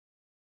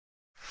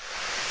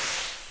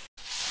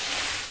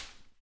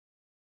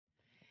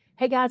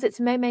Hey guys, it's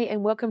Maymay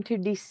and welcome to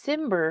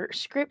December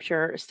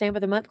Scripture Stamp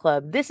of the Month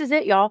Club. This is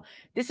it, y'all.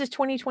 This is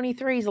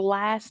 2023's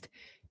last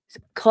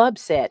club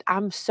set.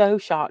 I'm so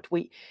shocked.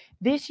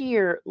 This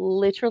year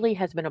literally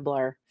has been a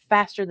blur,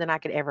 faster than I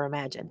could ever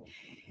imagine.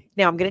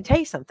 Now I'm going to tell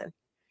you something.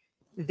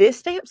 This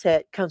stamp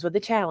set comes with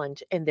a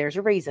challenge, and there's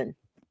a reason.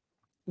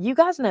 You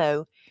guys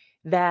know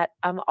that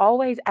I'm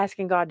always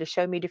asking God to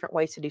show me different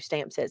ways to do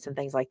stamp sets and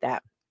things like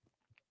that.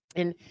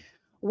 And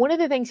one of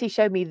the things he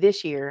showed me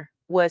this year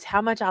was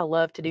how much I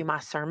love to do my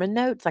sermon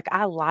notes. Like,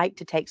 I like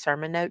to take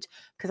sermon notes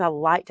because I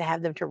like to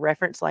have them to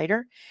reference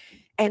later.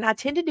 And I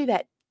tend to do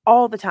that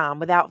all the time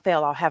without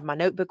fail. I'll have my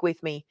notebook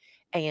with me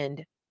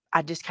and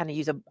I just kind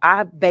of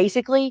I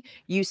basically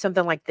use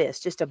something like this,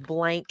 just a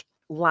blank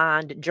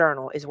lined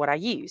journal is what I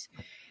use.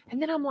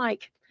 And then I'm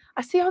like,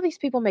 I see all these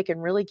people making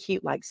really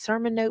cute like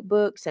sermon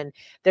notebooks, and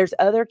there's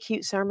other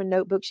cute sermon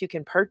notebooks you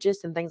can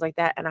purchase and things like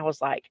that. And I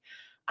was like,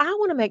 I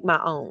want to make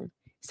my own.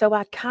 So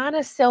I kind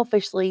of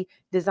selfishly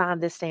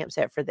designed this stamp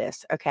set for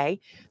this. Okay.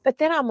 But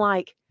then I'm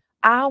like,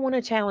 I want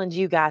to challenge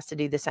you guys to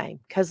do the same.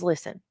 Because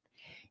listen,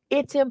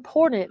 it's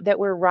important that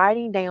we're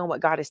writing down what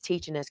God is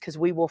teaching us because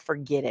we will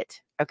forget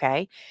it.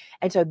 Okay.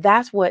 And so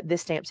that's what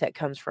this stamp set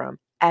comes from.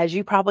 As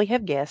you probably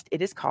have guessed,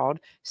 it is called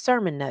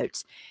sermon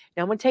notes.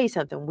 Now, I'm going to tell you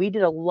something. We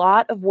did a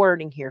lot of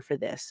wording here for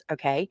this.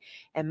 Okay.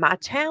 And my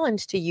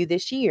challenge to you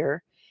this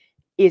year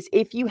is,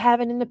 if you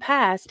haven't in the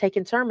past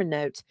taken sermon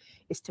notes,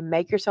 is to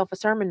make yourself a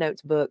sermon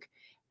notes book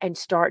and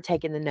start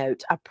taking the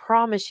notes. I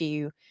promise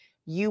you,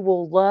 you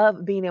will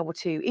love being able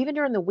to, even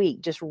during the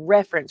week, just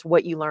reference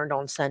what you learned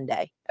on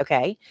Sunday.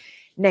 Okay.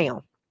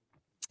 Now,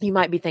 you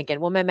might be thinking,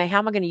 well, Maymay, how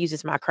am I going to use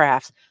this in my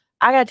crafts?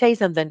 I got to tell you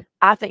something.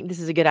 I think this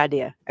is a good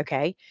idea.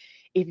 Okay.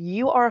 If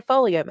you are a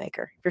folio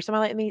maker, if you're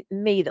somebody like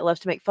me that loves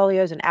to make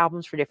folios and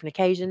albums for different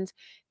occasions,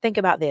 think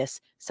about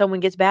this. Someone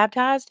gets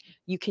baptized,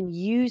 you can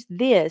use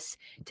this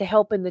to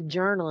help in the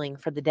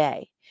journaling for the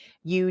day.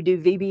 You do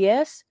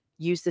VBS,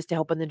 use this to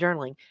help in the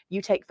journaling.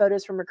 You take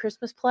photos from a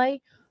Christmas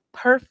play,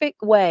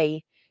 perfect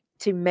way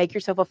to make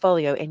yourself a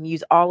folio and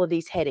use all of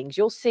these headings.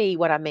 You'll see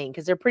what I mean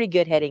because they're pretty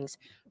good headings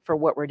for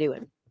what we're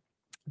doing.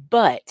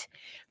 But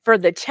for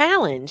the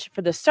challenge,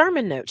 for the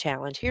sermon note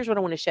challenge, here's what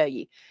I want to show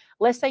you.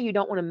 Let's say you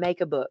don't want to make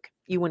a book.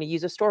 You want to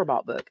use a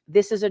store-bought book.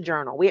 This is a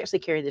journal. We actually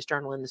carry this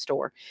journal in the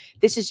store.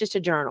 This is just a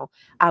journal.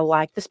 I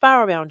like the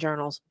spiral-bound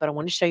journals, but I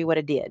want to show you what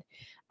I did.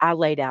 I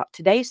laid out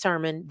today's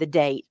sermon, the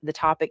date, the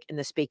topic, and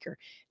the speaker.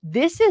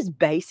 This is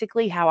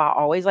basically how I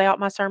always lay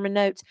out my sermon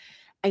notes.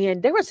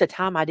 And there was a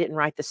time I didn't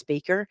write the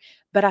speaker,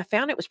 but I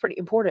found it was pretty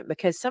important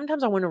because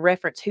sometimes I want to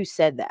reference who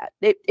said that.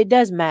 It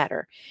does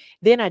matter.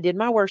 Then I did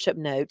my worship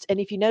notes.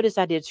 And if you notice,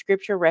 I did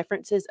scripture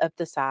references up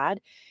the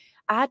side.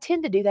 I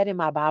tend to do that in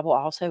my Bible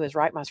also, is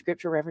write my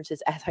scripture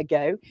references as I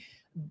go.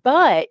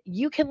 But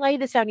you can lay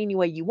this out any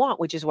way you want,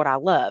 which is what I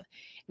love.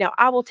 Now,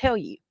 I will tell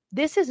you,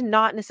 this is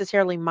not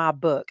necessarily my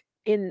book.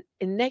 In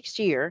next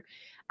year,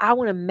 I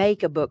want to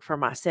make a book for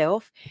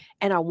myself,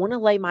 and I want to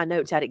lay my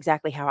notes out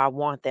exactly how I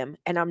want them.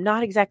 And I'm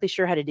not exactly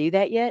sure how to do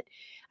that yet.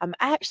 I'm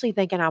actually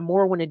thinking I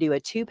more want to do a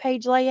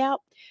 2-page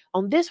layout.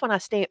 On this one, I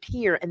stamped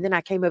here, and then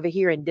I came over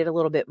here and did a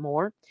little bit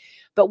more.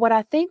 But what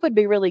I think would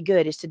be really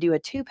good is to do a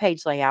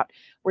 2-page layout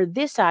where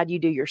this side you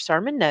do your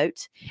sermon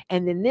notes,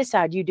 and then this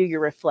side you do your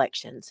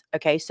reflections.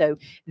 Okay, so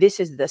this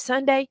is the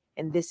Sunday,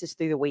 and this is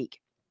through the week.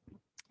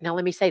 Now,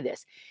 let me say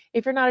this.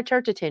 If you're not a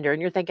church attender and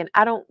you're thinking,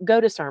 I don't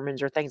go to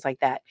sermons or things like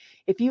that,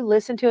 if you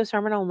listen to a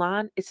sermon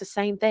online, it's the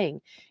same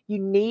thing. You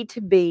need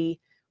to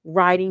be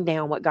writing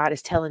down what God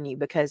is telling you,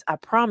 because I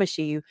promise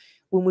you,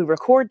 when we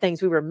record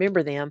things, we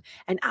remember them.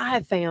 And I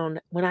have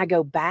found when I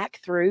go back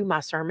through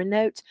my sermon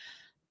notes,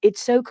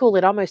 it's so cool.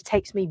 It almost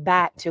takes me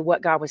back to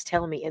what God was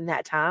telling me in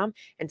that time.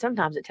 And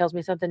sometimes it tells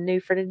me something new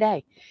for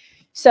today.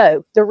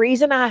 So the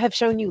reason I have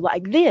shown you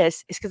like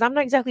this is because I'm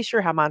not exactly sure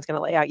how mine's going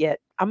to lay out yet.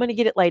 I'm going to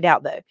get it laid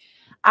out though.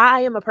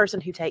 I am a person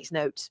who takes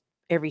notes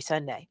every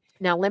Sunday.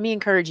 Now, let me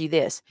encourage you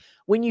this.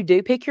 When you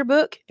do pick your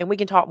book, and we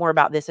can talk more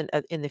about this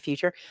in the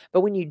future,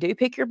 but when you do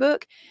pick your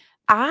book,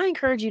 I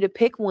encourage you to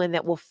pick one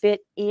that will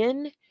fit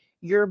in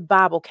your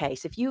Bible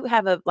case. If you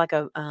have a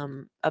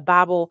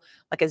Bible,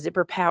 like a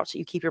zipper pouch that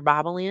you keep your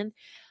Bible in,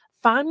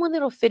 find one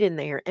that'll fit in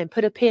there and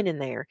put a pen in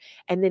there.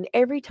 And then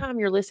every time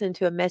you're listening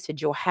to a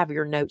message, you'll have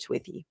your notes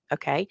with you.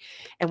 Okay.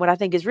 And what I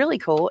think is really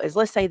cool is,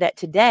 let's say that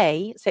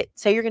today,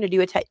 say you're going to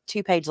do a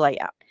 2-page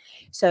layout.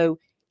 So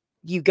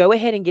you go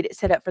ahead and get it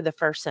set up for the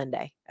first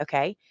Sunday.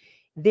 Okay.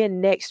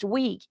 Then next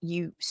week,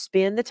 you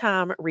spend the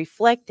time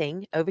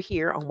reflecting over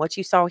here on what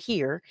you saw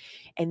here.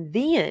 And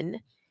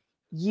then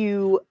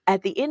you,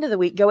 at the end of the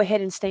week, go ahead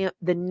and stamp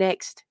the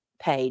next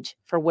page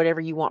for whatever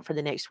you want for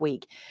the next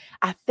week.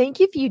 I think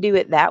if you do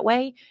it that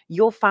way,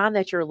 you'll find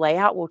that your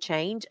layout will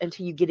change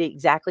until you get it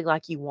exactly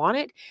like you want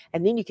it.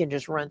 And then you can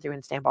just run through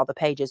and stamp all the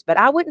pages. But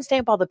I wouldn't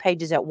stamp all the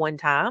pages at one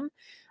time.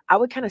 I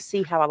would kind of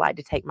see how I like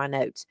to take my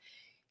notes.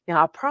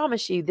 Now, I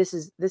promise you, this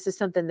is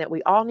something that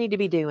we all need to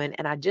be doing,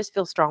 and I just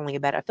feel strongly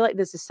about it. I feel like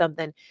this is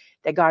something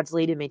that God's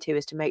leading me to,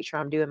 is to make sure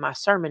I'm doing my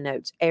sermon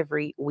notes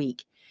every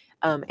week.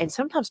 and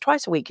sometimes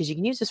twice a week because you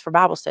can use this for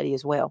Bible study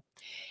as well.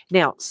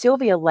 Now,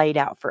 Sylvia laid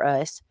out for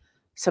us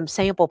some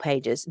sample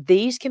pages.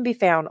 These can be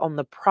found on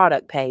the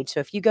product page. So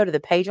if you go to the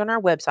page on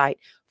our website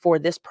for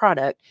this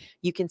product,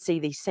 you can see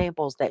these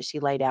samples that she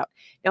laid out.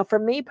 Now, for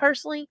me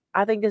personally,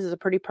 I think this is a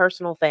pretty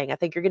personal thing. I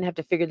think you're going to have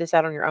to figure this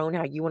out on your own,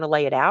 how you want to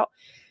lay it out.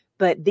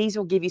 But these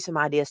will give you some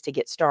ideas to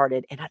get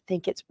started, and I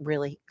think it's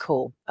really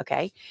cool.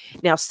 Okay.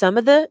 Now, some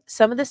of the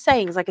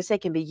sayings, like I said,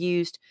 can be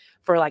used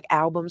for like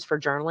albums for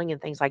journaling and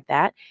things like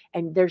that.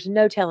 And there's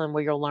no telling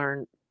where you'll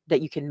learn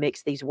that you can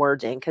mix these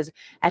words in, because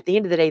at the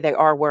end of the day, they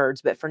are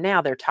words, but for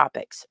now they're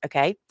topics.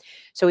 Okay.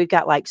 So we've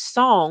got like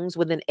songs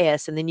with an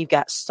S, and then you've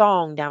got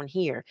song down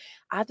here.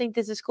 I think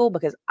this is cool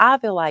because I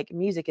feel like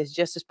music is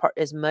just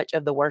as much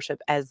of the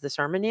worship as the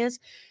sermon is.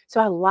 So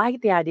I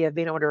like the idea of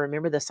being able to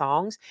remember the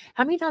songs.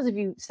 How many times have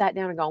you sat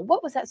down and gone,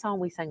 what was that song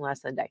we sang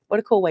last Sunday? What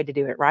a cool way to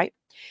do it, right?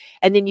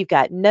 And then you've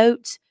got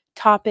notes,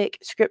 topic,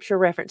 scripture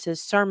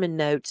references, sermon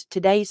notes,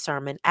 today's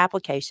sermon,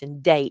 application,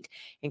 date,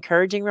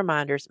 encouraging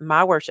reminders,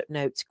 my worship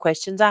notes,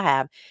 questions I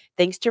have,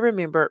 things to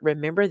remember,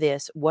 remember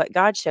this, what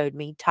God showed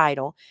me,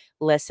 title,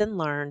 lesson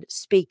learned,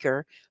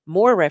 speaker,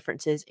 more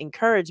references,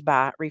 encouraged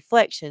by,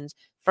 reflections,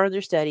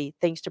 further study,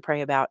 things to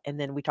pray about, and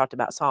then we talked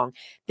about song.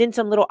 Then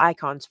some little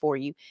icons for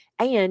you.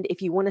 And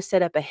if you want to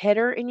set up a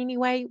header in any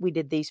way, we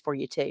did these for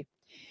you too.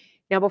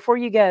 Now, before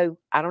you go,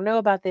 I don't know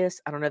about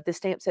this. I don't know if this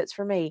stamp set's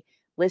for me.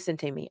 Listen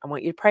to me. I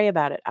want you to pray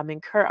about it. I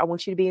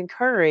want you to be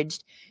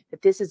encouraged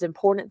that this is an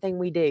important thing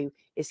we do,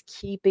 is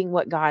keeping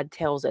what God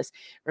tells us.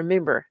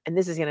 Remember, and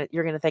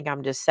you're gonna think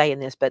I'm just saying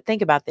this, but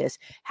think about this.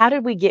 How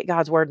did we get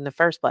God's word in the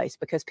first place?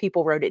 Because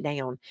people wrote it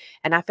down.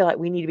 And I feel like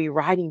we need to be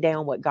writing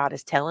down what God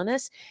is telling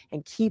us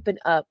and keeping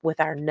up with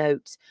our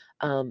notes.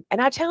 And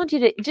I challenge you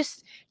to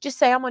just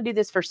say, I'm gonna do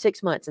this for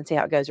 6 months and see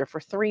how it goes, or for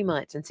 3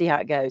 months and see how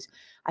it goes.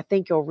 I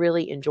think you'll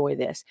really enjoy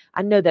this.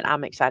 I know that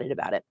I'm excited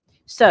about it.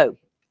 So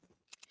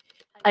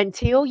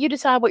until you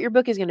decide what your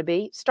book is going to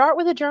be, start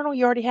with a journal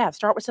you already have.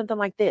 Start with something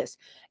like this.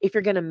 If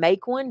you're going to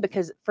make one,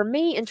 because for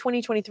me in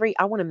 2023,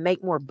 I want to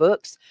make more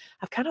books.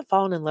 I've kind of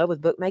fallen in love with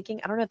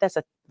bookmaking. I don't know if that's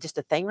just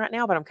a thing right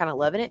now, but I'm kind of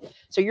loving it.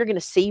 So you're going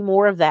to see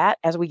more of that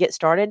as we get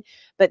started.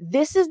 But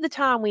this is the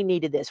time we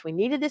needed this. We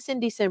needed this in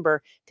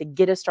December to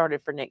get us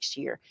started for next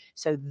year.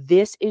 So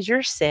this is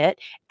your set.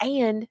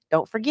 And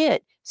don't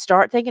forget,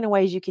 start thinking of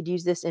ways you could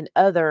use this in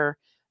other,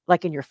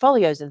 like in your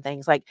folios and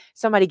things. Like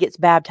somebody gets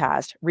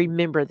baptized,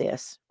 remember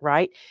this,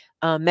 right?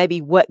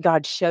 Maybe what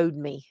God showed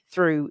me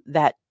through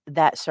that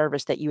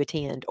service that you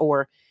attend,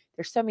 or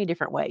there's so many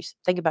different ways.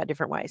 Think about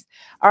different ways.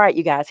 All right,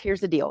 you guys,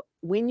 here's the deal.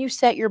 When you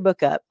set your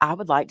book up, I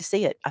would like to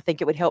see it. I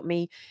think it would help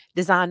me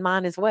design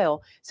mine as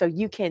well. So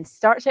you can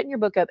start setting your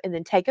book up and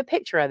then take a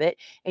picture of it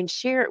and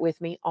share it with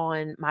me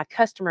on my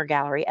customer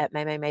gallery at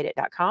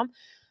MaymayMadeIt.com.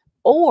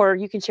 Or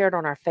you can share it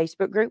on our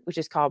Facebook group, which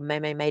is called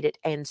Maymay Made It,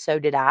 and so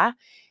did I.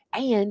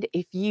 And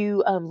if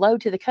you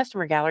load to the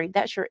customer gallery,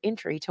 that's your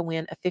entry to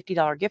win a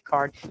 $50 gift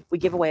card. We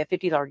give away a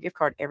 $50 gift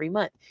card every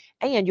month.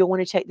 And you'll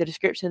want to check the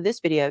description of this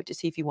video to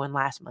see if you won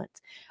last month.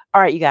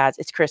 All right, you guys,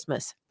 it's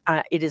Christmas.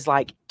 It is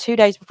like 2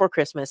 days before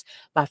Christmas.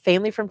 My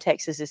family from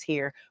Texas is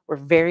here. We're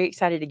very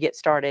excited to get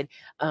started.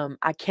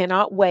 I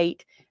cannot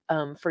wait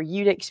for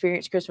you to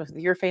experience Christmas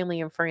with your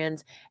family and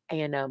friends.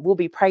 And we'll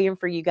be praying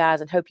for you guys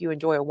and hope you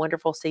enjoy a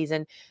wonderful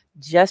season.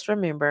 Just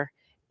remember,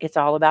 it's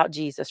all about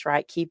Jesus,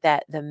 right? Keep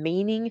the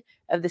meaning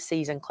of the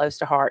season close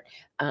to heart.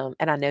 And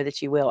I know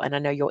that you will. And I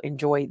know you'll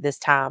enjoy this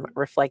time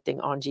reflecting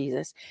on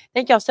Jesus.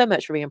 Thank y'all so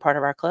much for being part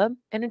of our club.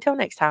 And until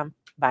next time,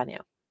 bye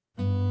now.